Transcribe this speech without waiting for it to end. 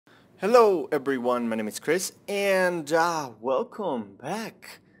Hello everyone, my name is Chris and welcome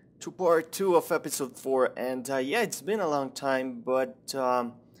back to part 2 of episode 4 and yeah, it's been a long time, but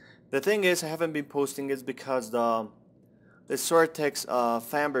the thing is I haven't been posting is because the Sortex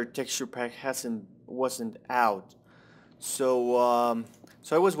Famber texture pack wasn't out. So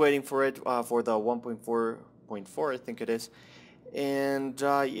I was waiting for it for the 1.4.4 I think it is. And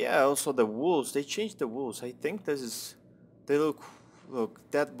yeah, also the wolves, they changed the wolves. I think they look,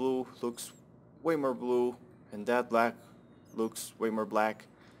 that blue looks way more blue, and that black looks way more black,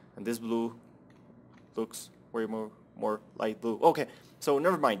 and this blue looks way more light blue. Okay, so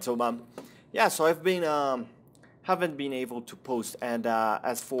never mind. So yeah, so I've been haven't been able to post, and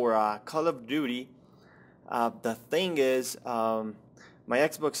as for Call of Duty, the thing is, my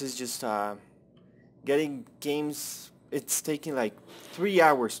Xbox is just getting games. It's taking like 3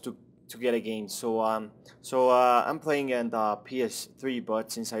 hours to get a game. I'm playing in the PS3, but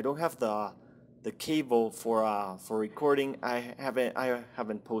since I don't have the cable for recording, I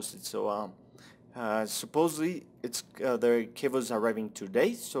haven't posted. Supposedly the cable's arriving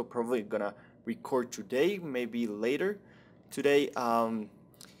today, so probably gonna record today, maybe later today.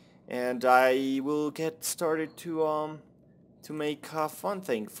 And I will get started to make a fun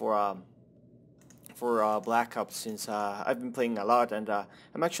thing for Black Ops, since I've been playing a lot, and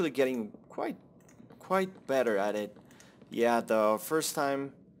I'm actually getting quite better at it. Yeah, the first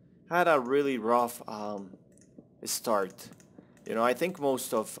time I had a really rough start. You know, I think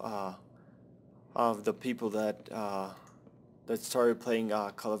most of the people that started playing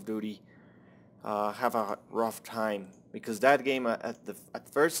Call of Duty have a rough time, because that game at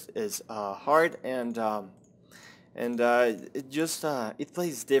first is hard, and it just it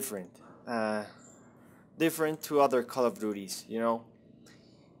plays different. Different to other Call of Duties, you know.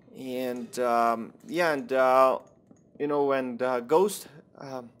 And yeah, and Ghost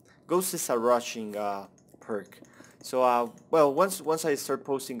is a rushing perk. So well, once I start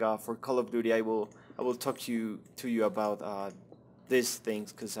posting for Call of Duty, I will talk to you about these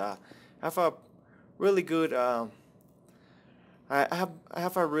things, because I have a really good I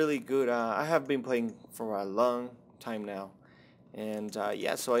have a really good I have been playing for a long time now, and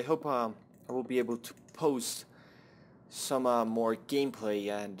yeah, so I hope I will be able to post some more gameplay,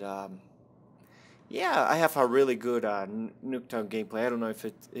 and yeah, I have a really good Nuketown gameplay. I don't know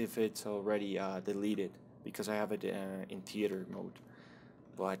if it's already deleted, because I have it in theater mode,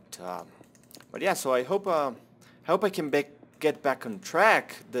 but yeah, so I hope I can get back on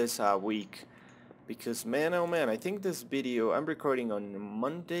track this week, because man, oh man, I think this video I'm recording on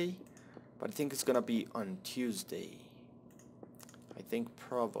Monday, but I think it's gonna be on Tuesday. I think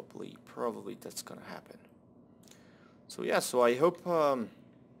probably that's gonna happen. So yeah, so I hope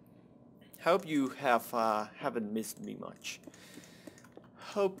you haven't missed me much.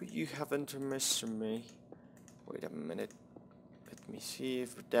 Hope you haven't missed me. Wait a minute. Let me see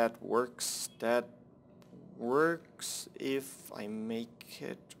if that works. That works if I make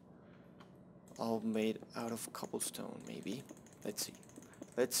it all made out of cobblestone, maybe. Let's see.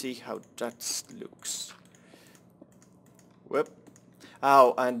 Let's see how that looks. Whoop.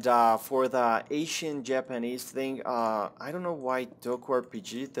 Oh, and for the Asian Japanese thing, I don't know why Doku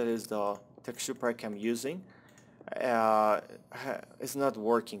RPG, that is the texture pack I'm using, is not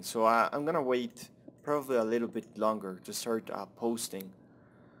working. So I'm gonna wait probably a little bit longer to start posting,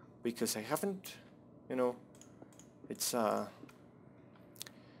 because I haven't, you know, it's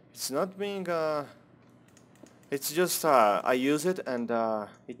it's not being it's just I use it, and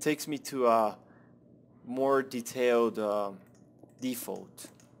it takes me to a more detailed default,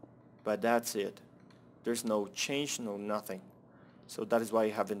 but that's it. There's no change, no nothing. So that is why I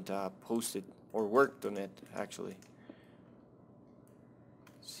haven't posted or worked on it, actually.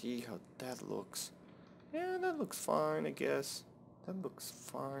 See how that looks. Yeah, that looks fine, I guess. That looks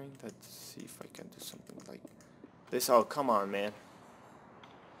fine. Let's see if I can do something like this. Oh, come on, man.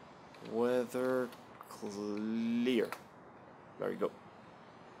 Weather clear. There we go.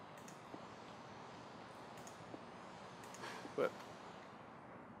 But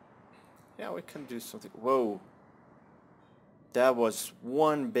yeah, we can do something. Whoa. That was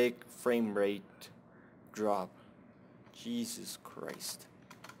one big frame rate drop. Jesus Christ.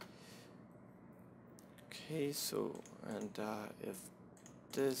 Okay, so, and if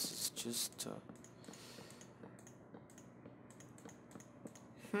this is just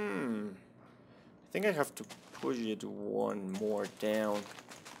I think I have to push it one more down,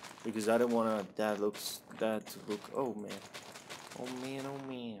 because I don't wanna that look, oh man, oh man, oh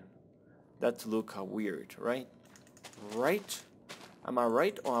man, that to look weird, right? Right? Am I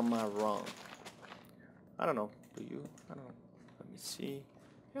right or am I wrong? I don't know. Do you? I don't know. Let me see.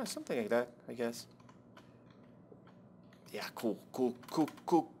 Yeah, something like that, I guess. Yeah, cool, cool, cool,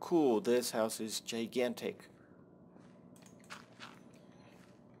 cool, cool. This house is gigantic.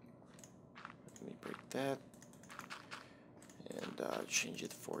 Let me break that and change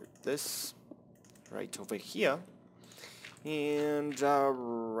it for this right over here. And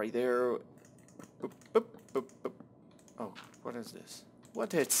right there. Boop, boop, boop, boop. Oh, what is this?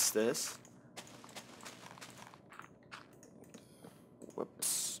 What is this?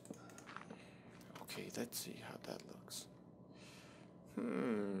 Whoops. Okay, let's see how that looks.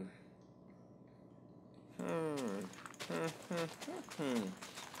 Hmm.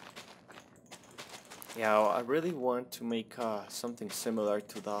 Yeah, I really want to make something similar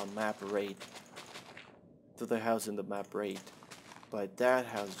to the map raid, to the house in the map raid, but that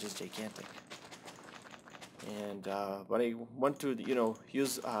house is just gigantic. And but I want to, you know,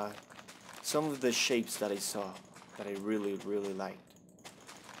 use some of the shapes that I saw that I really, really liked.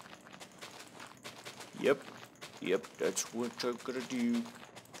 Yep, yep, that's what I'm gonna do.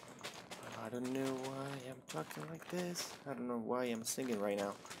 I don't know why I'm talking like this. I don't know why I'm singing right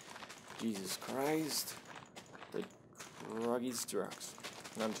now. Jesus Christ. The druggies drugs.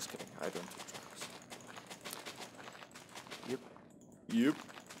 No, I'm just kidding. I don't do drugs. Yep. Yep.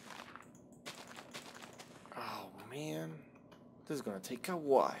 Oh, man. This is gonna take a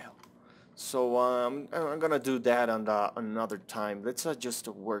while. So, I'm gonna do that on another time. Let's just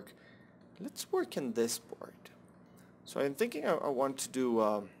work. Let's work in this part. So I'm thinking I want to do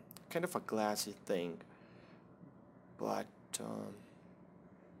kind of a glassy thing. But,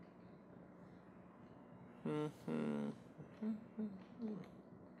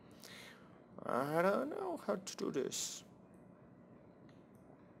 I don't know how to do this.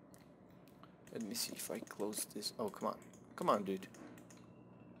 Let me see if I close this. Oh, come on. Come on, dude.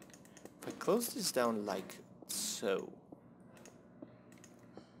 If I close this down like so.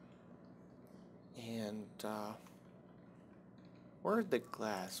 And, where's the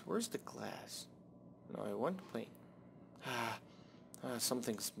glass? Where's the glass? No, I want to play.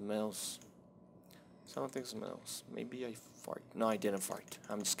 Something smells. Something smells. Maybe I fart. No, I didn't fart.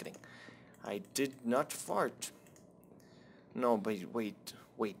 I'm just kidding. I did not fart. No, but wait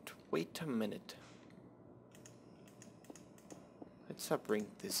a minute. Let's bring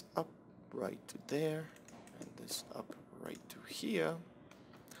this up right to there, and this up right to here,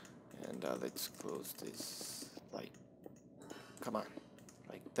 and let's close this like, come on,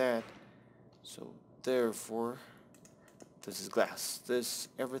 like that. So therefore, this is glass. This,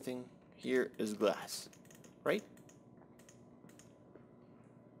 everything here is glass, right?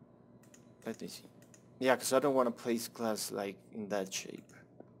 Let me see. Yeah, because I don't want to place glass like in that shape.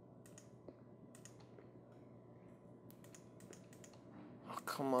 Oh,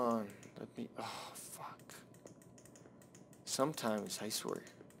 come on. Let me... Oh, fuck. Sometimes, I swear,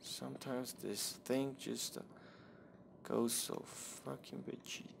 sometimes this thing just goes so fucking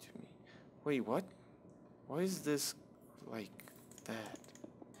bitchy to me. Wait, what? Why is this like that?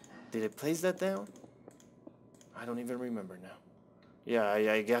 Did I place that down? I don't even remember now. Yeah,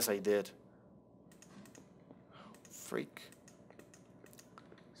 I guess I did. Freak.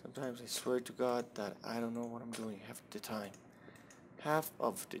 Sometimes I swear to God that I don't know what I'm doing half the time. Half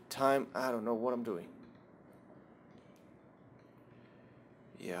of the time, I don't know what I'm doing.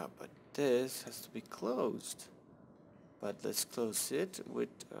 Yeah, but this has to be closed. But let's close it with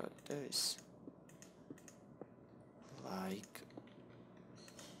this. Like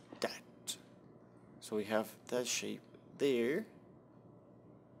that. So we have that shape there.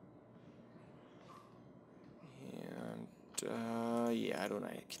 And yeah, I don't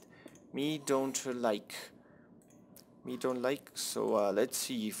like it. Me don't like. So let's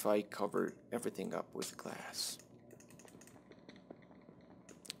see if I cover everything up with glass.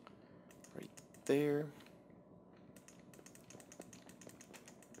 Right there.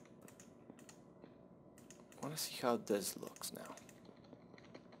 I want to see how this looks now.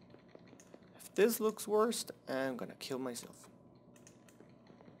 If this looks worse, I'm gonna kill myself.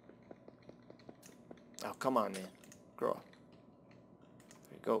 Oh, come on, man. Grow up.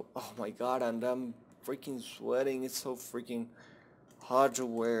 There you go. Oh my god, and I'm freaking sweating. It's so freaking hard to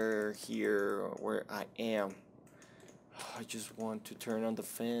wear here where I am. I just want to turn on the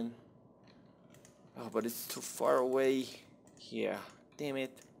fan. Oh, but it's too far away. Yeah, damn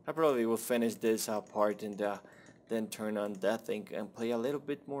it. I probably will finish this part and then turn on that thing and play a little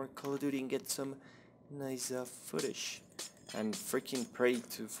bit more Call of Duty and get some nice footage. And freaking pray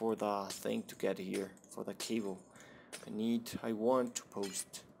for the thing to get here, for the cable. I want to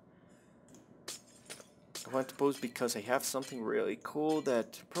post. I want to post because I have something really cool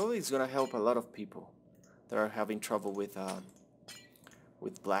that probably is gonna help a lot of people that are having trouble with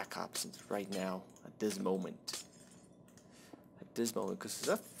with Black Ops right now at this moment. Because it's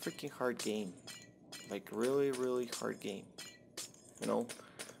a freaking hard game, like really, really hard game. You know,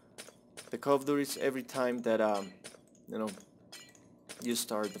 the Call of Duty, every time that you know, you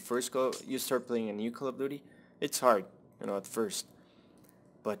start you start playing a new Call of Duty, it's hard, you know, at first.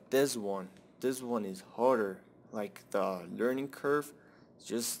 But this one is harder. Like the learning curve, is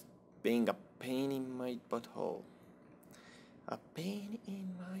just being a pain in my butthole. A pain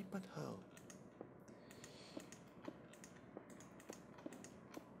in my butthole.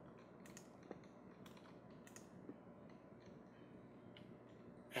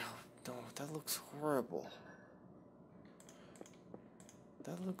 Oh, no, that looks horrible.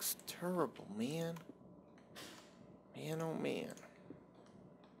 That looks terrible, man. Man, oh man.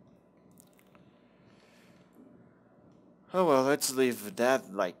 Oh well, let's leave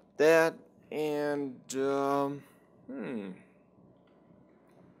that like that. And,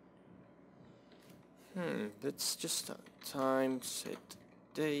 let's just time set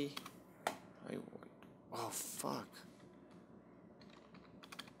day. Oh, fuck.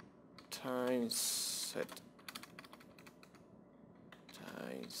 Time set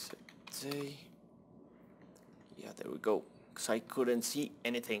day. Yeah, there we go. Because I couldn't see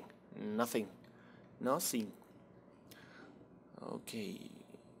anything. Nothing. Okay.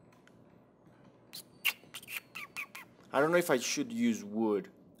 I don't know if I should use wood.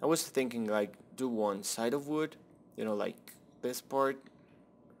 I was thinking like do one side of wood, you know, like this part,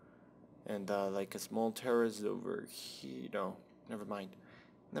 and like a small terrace over here. No, never mind.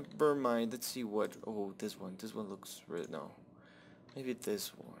 Never mind. Let's see what. Oh, this one. This one looks really no. Maybe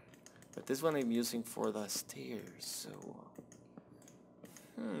this one. But this one I'm using for the stairs. So.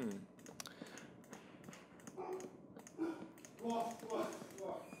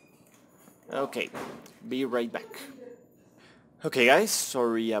 Okay. Be right back. Okay, guys.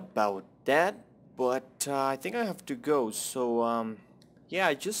 Sorry about that, but I think I have to go. So yeah,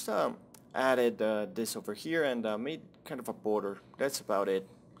 I just added this over here and made kind of a border. That's about it.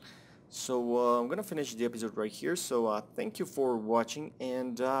 So I'm gonna finish the episode right here. So thank you for watching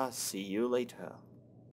and see you later.